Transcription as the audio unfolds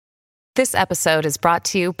This episode is brought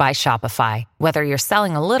to you by Shopify. Whether you're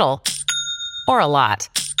selling a little or a lot,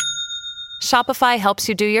 Shopify helps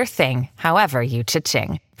you do your thing, however you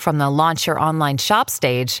cha-ching. From the launch your online shop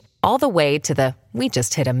stage, all the way to the we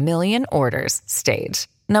just hit 1 million orders stage.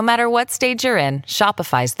 No matter what stage you're in,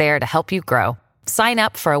 Shopify's there to help you grow. Sign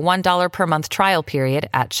up for a $1 per month trial period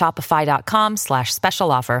at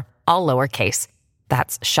shopify.com/special offer, all lowercase.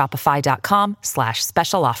 That's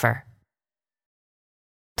shopify.com/special offer.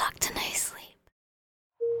 Talk to nice sleep.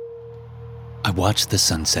 I watch the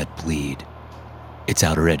sunset bleed. Its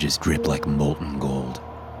outer edges drip like molten gold.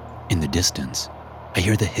 In the distance, I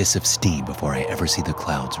hear the hiss of steam before I ever see the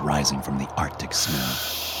clouds rising from the Arctic snow.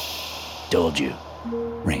 "Told you,"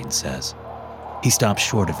 Rains says. He stops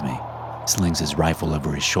short of me, slings his rifle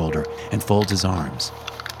over his shoulder, and folds his arms.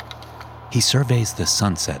 He surveys the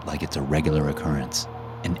sunset like it's a regular occurrence,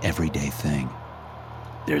 an everyday thing.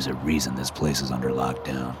 "There's a reason this place is under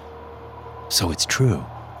lockdown." "So it's true,"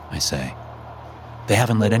 I say. "They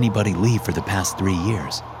haven't let anybody leave for the past 3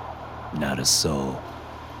 years." "Not a soul."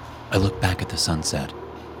 I look back at the sunset.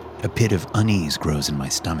 A pit of unease grows in my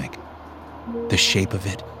stomach. The shape of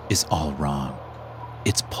it is all wrong.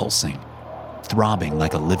 It's pulsing, throbbing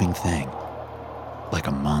like a living thing, like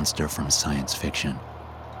a monster from science fiction.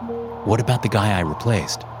 What about the guy I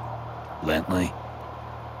replaced? "Lentley?"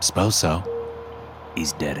 "Suppose so."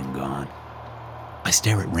 "He's dead and gone." I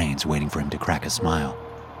stare at Rains, waiting for him to crack a smile,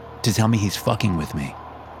 to tell me he's fucking with me,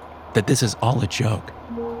 that this is all a joke,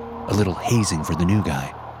 a little hazing for the new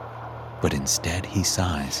guy. But instead he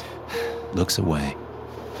sighs, looks away,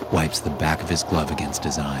 wipes the back of his glove against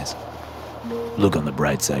his eyes. "Look on the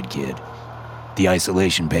bright side, kid. The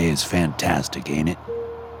isolation pay is fantastic, ain't it?"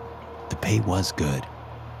 The pay was good.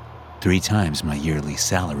 3 times my yearly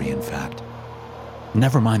salary, in fact.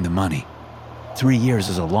 Never mind the money. 3 years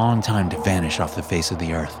is a long time to vanish off the face of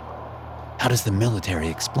the earth. How does the military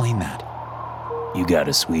explain that? "You got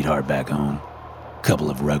a sweetheart back home? Couple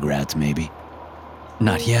of rugrats, maybe?"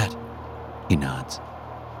 "Not yet." He nods.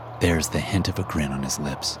 There's the hint of a grin on his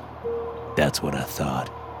lips. "That's what I thought.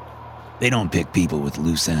 They don't pick people with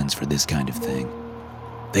loose ends for this kind of thing.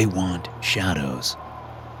 They want shadows.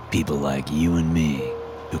 People like you and me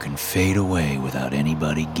who can fade away without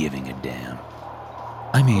anybody giving a damn."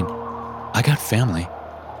 "I mean, I got family."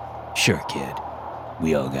 "Sure, kid.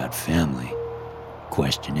 We all got family.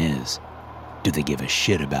 Question is, do they give a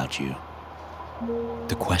shit about you?"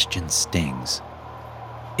 The question stings.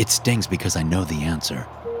 It stings because I know the answer,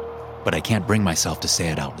 but I can't bring myself to say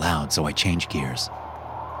it out loud, so I change gears.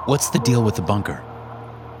 "What's the deal with the bunker?"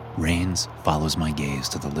 Rains follows my gaze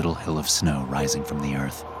to the little hill of snow rising from the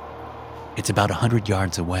earth. It's about 100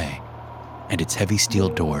 yards away, and its heavy steel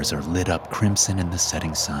doors are lit up crimson in the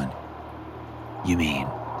setting sun. "You mean,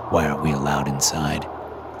 why aren't we allowed inside?"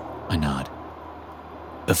 I nod.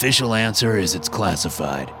 "Official answer is it's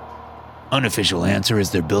classified. Unofficial answer is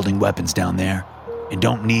they're building weapons down there and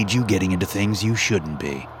don't need you getting into things you shouldn't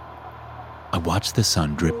be." I watch the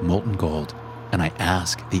sun drip molten gold, and I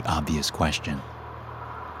ask the obvious question.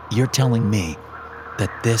 "You're telling me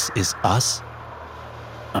that this is us?"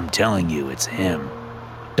 "I'm telling you it's him,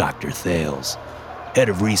 Dr. Thales, head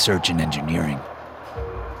of research and engineering."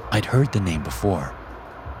 I'd heard the name before.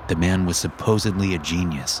 The man was supposedly a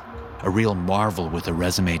genius, a real marvel with a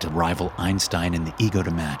resume to rival Einstein and the ego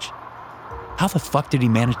to match. How the fuck did he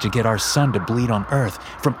manage to get our sun to bleed on Earth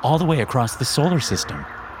from all the way across the solar system?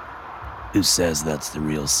 "Who says that's the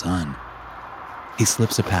real sun?" He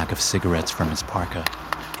slips a pack of cigarettes from his parka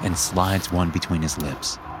and slides one between his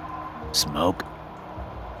lips. "Smoke?"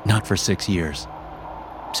 "Not for 6 years."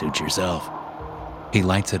 "Suit yourself." He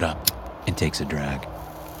lights it up and takes a drag.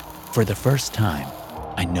 For the first time,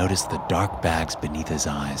 I notice the dark bags beneath his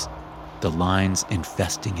eyes, the lines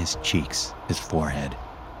infesting his cheeks, his forehead.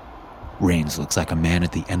 Rains looks like a man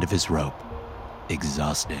at the end of his rope,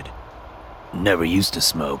 exhausted. "Never used to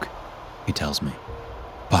smoke," he tells me,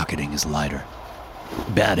 pocketing his lighter.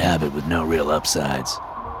 "Bad habit with no real upsides.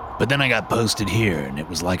 But then I got posted here, and it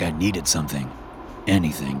was like I needed something,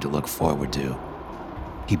 anything to look forward to."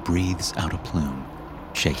 He breathes out a plume,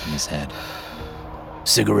 shaking his head.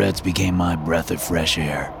 "Cigarettes became my breath of fresh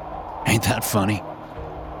air. Ain't that funny?"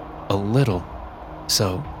 "A little.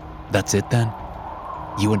 So, that's it then?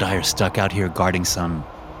 You and I are stuck out here guarding some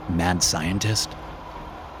mad scientist?"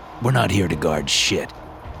 "We're not here to guard shit.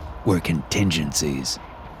 We're contingencies."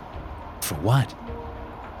 "For what?"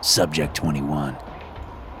 "Subject 21.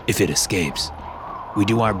 If it escapes, we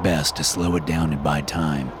do our best to slow it down and buy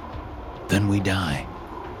time. Then we die."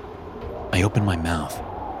 I open my mouth,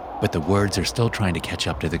 but the words are still trying to catch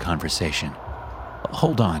up to the conversation.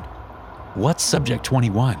 "Hold on. What's Subject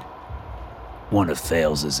 21?" One of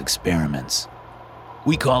Thales' experiments.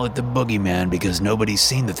 We call it the Boogeyman because nobody's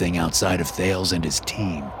seen the thing outside of Thales and his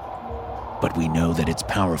team. But we know that it's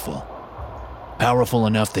powerful. Powerful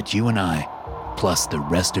enough that you and I, plus the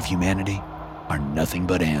rest of humanity, are nothing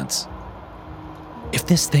but ants. If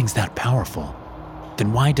this thing's that powerful,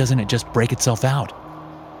 then why doesn't it just break itself out?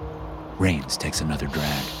 Rains takes another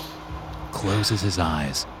drag, closes his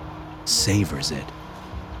eyes, savors it.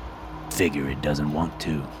 Figure it doesn't want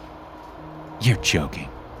to. You're joking.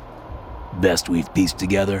 Best we've pieced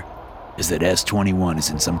together is that S-21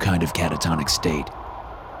 is in some kind of catatonic state.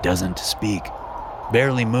 Doesn't speak,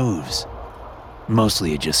 barely moves.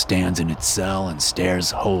 Mostly it just stands in its cell and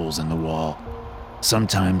stares holes in the wall.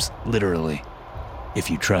 Sometimes literally,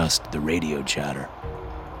 if you trust the radio chatter.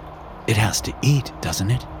 It has to eat,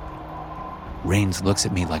 doesn't it? Rains looks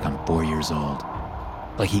at me like I'm 4 years old,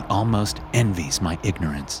 like he almost envies my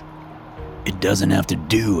ignorance. It doesn't have to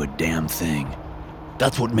do a damn thing.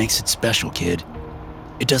 That's what makes it special, kid.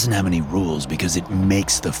 It doesn't have any rules because it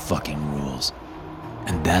makes the fucking rules.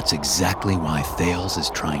 And that's exactly why Thales is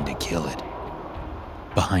trying to kill it.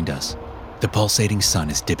 Behind us, the pulsating sun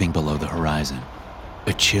is dipping below the horizon.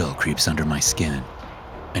 A chill creeps under my skin,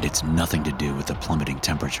 and it's nothing to do with the plummeting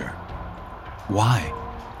temperature. Why?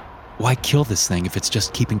 Why kill this thing if it's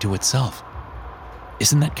just keeping to itself?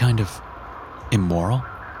 Isn't that kind of immoral?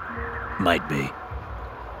 Might be.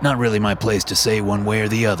 Not really my place to say one way or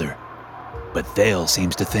the other. But Thales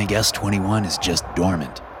seems to think S-21 is just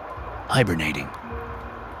dormant, hibernating.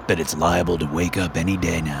 That it's liable to wake up any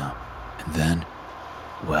day now. And then,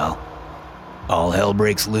 well, all hell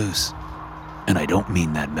breaks loose. And I don't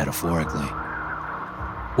mean that metaphorically.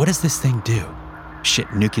 What does this thing do?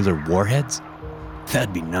 Shit nuclear warheads?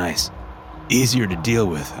 That'd be nice. Easier to deal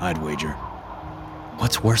with, I'd wager.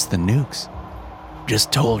 What's worse than nukes?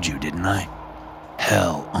 Just told you, didn't I?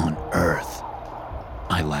 Hell on Earth.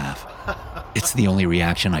 I laugh. It's the only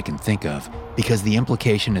reaction I can think of because the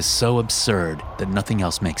implication is so absurd that nothing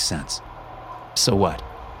else makes sense. So what?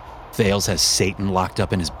 Thales has Satan locked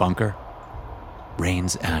up in his bunker?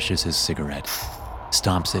 Rains ashes his cigarette,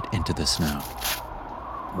 stomps it into the snow.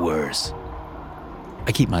 Worse.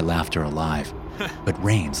 I keep my laughter alive, but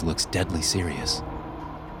Rains looks deadly serious.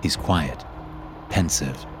 He's quiet,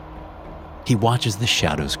 pensive. He watches the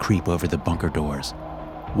shadows creep over the bunker doors,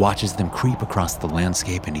 watches them creep across the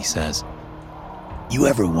landscape, and he says, "You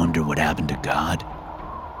ever wonder what happened to God?"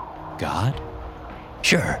 God?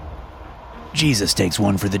 Sure. Jesus takes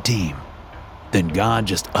one for the team. Then God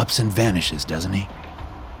just ups and vanishes, doesn't he?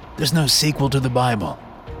 There's no sequel to the Bible.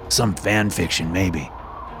 Some fan fiction, maybe.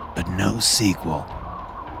 But no sequel.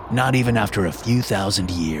 Not even after a few thousand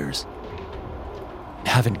years.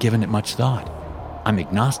 Haven't given it much thought. I'm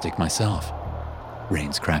agnostic myself.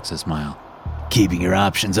 Rains cracks a smile. Keeping your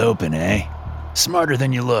options open, eh? Smarter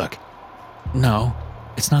than you look. No,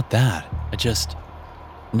 it's not that. I just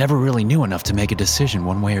never really knew enough to make a decision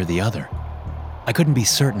one way or the other. I couldn't be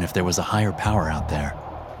certain if there was a higher power out there.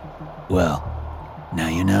 Well, now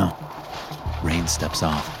you know. Rain steps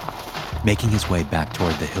off, making his way back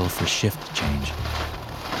toward the hill for shift change.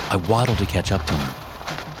 I waddle to catch up to him.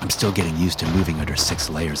 I'm still getting used to moving under 6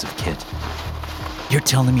 layers of kit. You're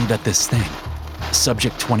telling me that this thing,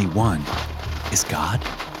 Subject 21, is God?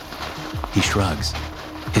 He shrugs,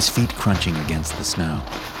 his feet crunching against the snow.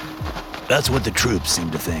 That's what the troops seem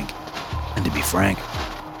to think. And to be frank,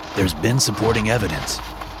 there's been supporting evidence.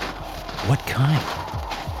 What kind?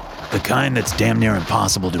 The kind that's damn near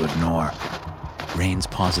impossible to ignore. Rains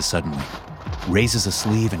pauses suddenly, raises a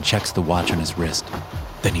sleeve and checks the watch on his wrist.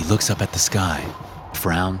 Then he looks up at the sky,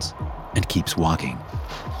 frowns, and keeps walking.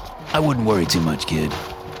 I wouldn't worry too much, kid.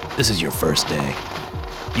 This is your first day.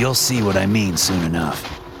 You'll see what I mean soon enough.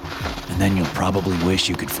 And then you'll probably wish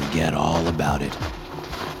you could forget all about it.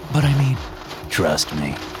 But I mean, trust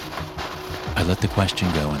me. I let the question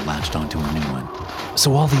go and latched onto a new one.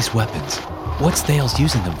 So all these weapons, what's Thales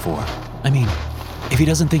using them for? I mean, if he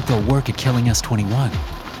doesn't think they'll work at killing S-21.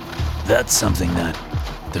 That's something that...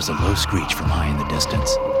 There's a low screech from high in the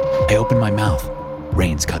distance. I open my mouth.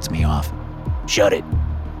 Rains cuts me off. Shut it,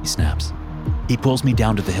 he snaps. He pulls me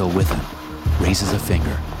down to the hill with him, raises a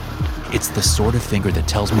finger. It's the sort of finger that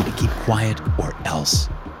tells me to keep quiet or else.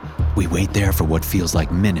 We wait there for what feels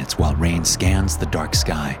like minutes while Rain scans the dark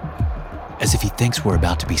sky, as if he thinks we're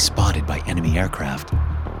about to be spotted by enemy aircraft.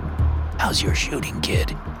 How's your shooting,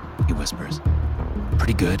 kid? He whispers.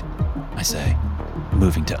 Pretty good, I say,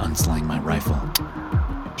 moving to unsling my rifle.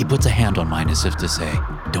 He puts a hand on mine as if to say,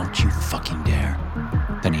 don't you fucking dare.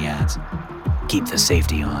 Then he adds, keep the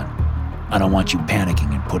safety on. I don't want you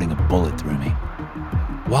panicking and putting a bullet through me.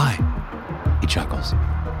 Why? He chuckles.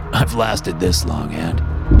 I've lasted this long,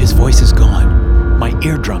 and his voice is gone. My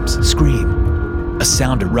eardrums scream. A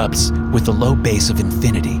sound erupts with the low bass of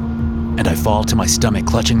infinity, and I fall to my stomach,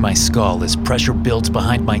 clutching my skull as pressure builds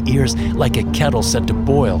behind my ears like a kettle set to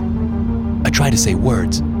boil. I try to say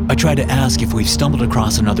words. I try to ask if we've stumbled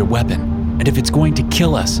across another weapon, and if it's going to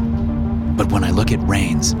kill us. But when I look at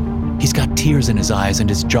Rains, he's got tears in his eyes and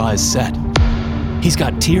his jaw is set. He's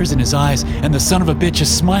got tears in his eyes, and the son of a bitch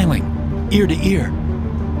is smiling, ear to ear.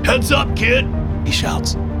 "Heads up, kid," he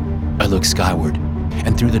shouts. I look skyward,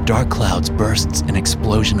 and through the dark clouds bursts an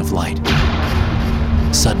explosion of light.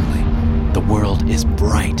 Suddenly, the world is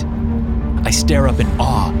bright. I stare up in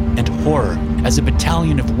awe and horror as a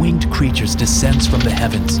battalion of winged creatures descends from the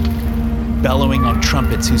heavens, bellowing on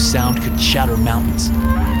trumpets whose sound could shatter mountains.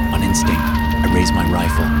 On instinct, I raise my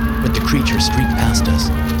rifle, but the creatures streak past us.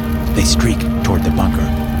 They streak toward the bunker.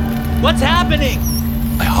 "What's happening?"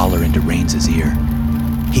 I holler into Rains' ear.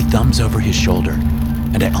 He thumbs over his shoulder,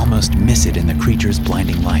 and I almost miss it in the creature's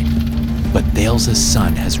blinding light. But Thales'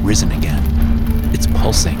 sun has risen again. It's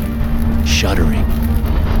pulsing, shuddering.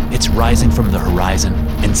 It's rising from the horizon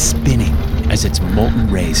and spinning as its molten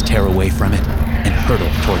rays tear away from it and hurtle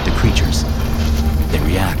toward the creatures. They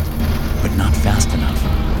react, but not fast enough.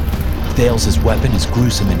 Thales' weapon is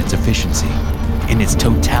gruesome in its efficiency, in its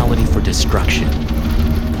totality for destruction.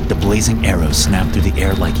 The blazing arrows snap through the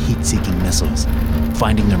air like heat-seeking missiles,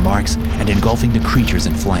 finding their marks and engulfing the creatures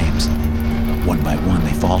in flames. One by one,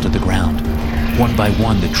 they fall to the ground. One by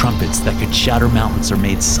one, the trumpets that could shatter mountains are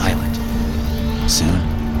made silent. Soon,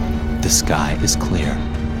 the sky is clear.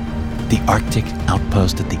 The Arctic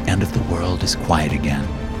outpost at the end of the world is quiet again,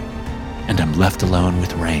 and I'm left alone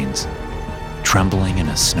with Rains, trembling in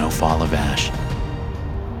a snowfall of ash.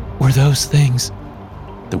 Were those things?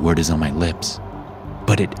 The word is on my lips,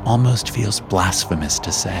 but it almost feels blasphemous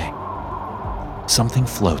to say. Something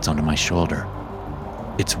floats onto my shoulder.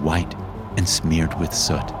 It's white and smeared with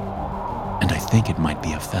soot, and I think it might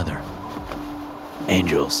be a feather.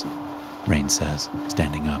 "Angels," Rains says,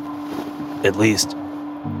 standing up. "At least,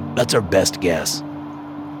 that's our best guess.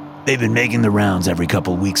 They've been making the rounds every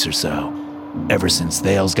couple weeks or so, ever since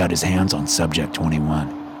Thales got his hands on Subject 21.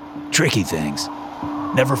 Tricky things.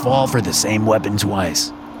 Never fall for the same weapon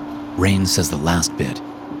twice." Rains says the last bit,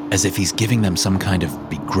 as if he's giving them some kind of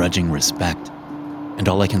begrudging respect, and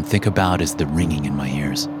all I can think about is the ringing in my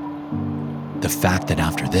ears. The fact that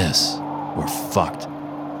after this, we're fucked.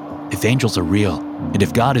 If angels are real, and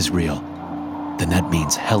if God is real, then that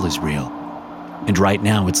means hell is real. And right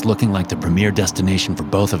now, it's looking like the premier destination for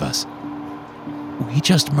both of us. "We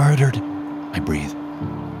just murdered," I breathe,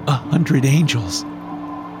 100 angels.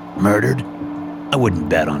 "Murdered? I wouldn't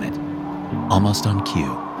bet on it." Almost on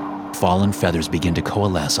cue, fallen feathers begin to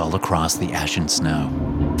coalesce all across the ashen snow,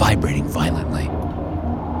 vibrating violently.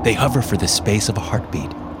 They hover for the space of a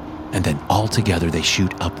heartbeat, and then all together they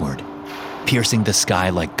shoot upward, piercing the sky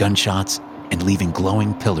like gunshots and leaving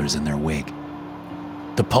glowing pillars in their wake.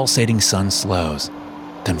 The pulsating sun slows,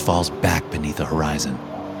 then falls back beneath the horizon.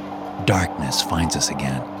 Darkness finds us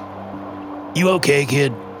again. "You okay,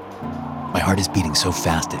 kid?" My heart is beating so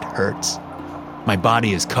fast it hurts. My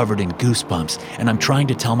body is covered in goosebumps, and I'm trying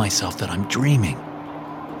to tell myself that I'm dreaming.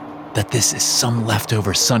 That this is some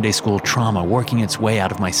leftover Sunday school trauma working its way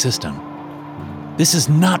out of my system. "This is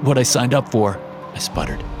not what I signed up for," I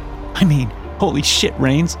sputtered. "I mean, holy shit,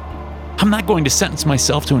 Rains. I'm not going to sentence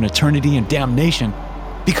myself to an eternity in damnation,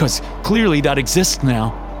 because clearly that exists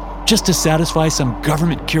now, just to satisfy some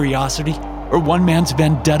government curiosity, or one man's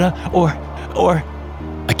vendetta, or...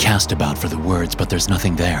 I cast about for the words, but there's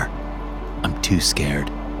nothing there. I'm too scared,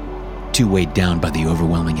 too weighed down by the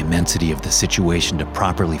overwhelming immensity of the situation to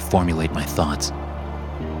properly formulate my thoughts.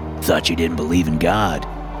 "Thought you didn't believe in God,"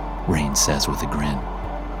 Rains says with a grin,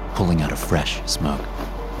 pulling out a fresh smoke.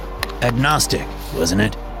 "Agnostic, wasn't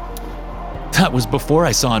it?" "That was before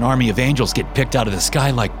I saw an army of angels get picked out of the sky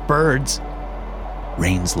like birds."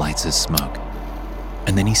 Rains lights his smoke,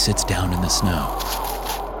 and then he sits down in the snow.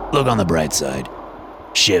 "Look on the bright side.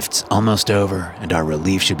 Shift's almost over, and our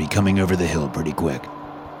relief should be coming over the hill pretty quick.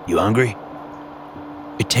 You hungry?"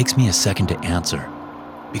 It takes me a second to answer,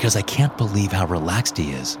 because I can't believe how relaxed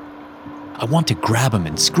he is. I want to grab him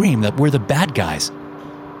and scream that we're the bad guys.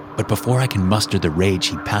 But before I can muster the rage,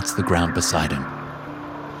 he pats the ground beside him.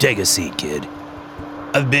 "Take a seat, kid.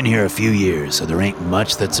 I've been here a few years, so there ain't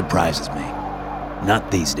much that surprises me.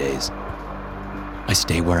 Not these days." I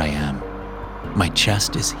stay where I am. My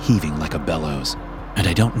chest is heaving like a bellows, and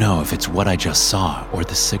I don't know if it's what I just saw or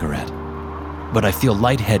the cigarette. But I feel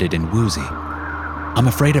lightheaded and woozy. I'm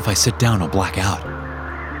afraid if I sit down, I'll black out.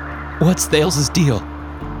 "What's Thales' deal?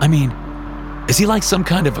 I mean, Is he like some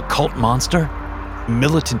kind of occult monster?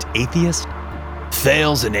 Militant atheist?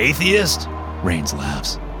 Thales an atheist? Rains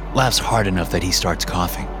laughs. Laughs hard enough that he starts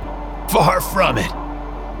coughing. Far from it.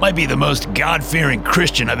 Might be the most God-fearing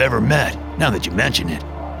Christian I've ever met, now that you mention it.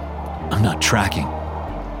 I'm not tracking.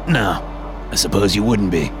 No, I suppose you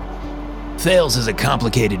wouldn't be. Thales is a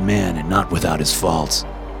complicated man and not without his faults.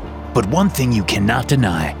 But one thing you cannot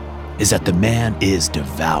deny is that the man is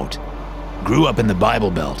devout. Grew up in the Bible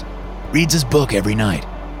Belt. Reads his book every night.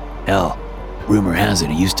 Hell, rumor has it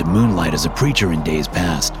he used to moonlight as a preacher in days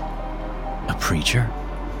past. A preacher?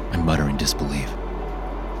 I mutter in disbelief.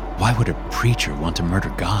 Why would a preacher want to murder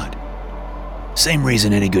God? Same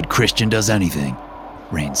reason any good Christian does anything,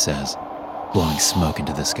 Rain says, blowing smoke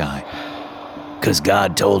into the sky. 'Cause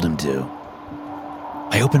God told him to.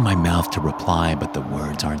 I open my mouth to reply, but the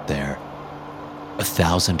words aren't there.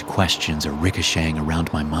 1,000 questions are ricocheting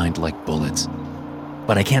around my mind like bullets,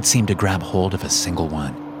 but I can't seem to grab hold of a single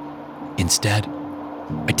one. Instead,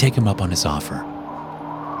 I take him up on his offer.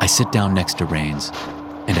 I sit down next to Rains,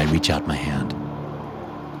 and I reach out my hand.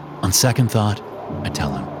 On second thought, I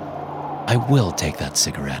tell him, I will take that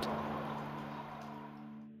cigarette.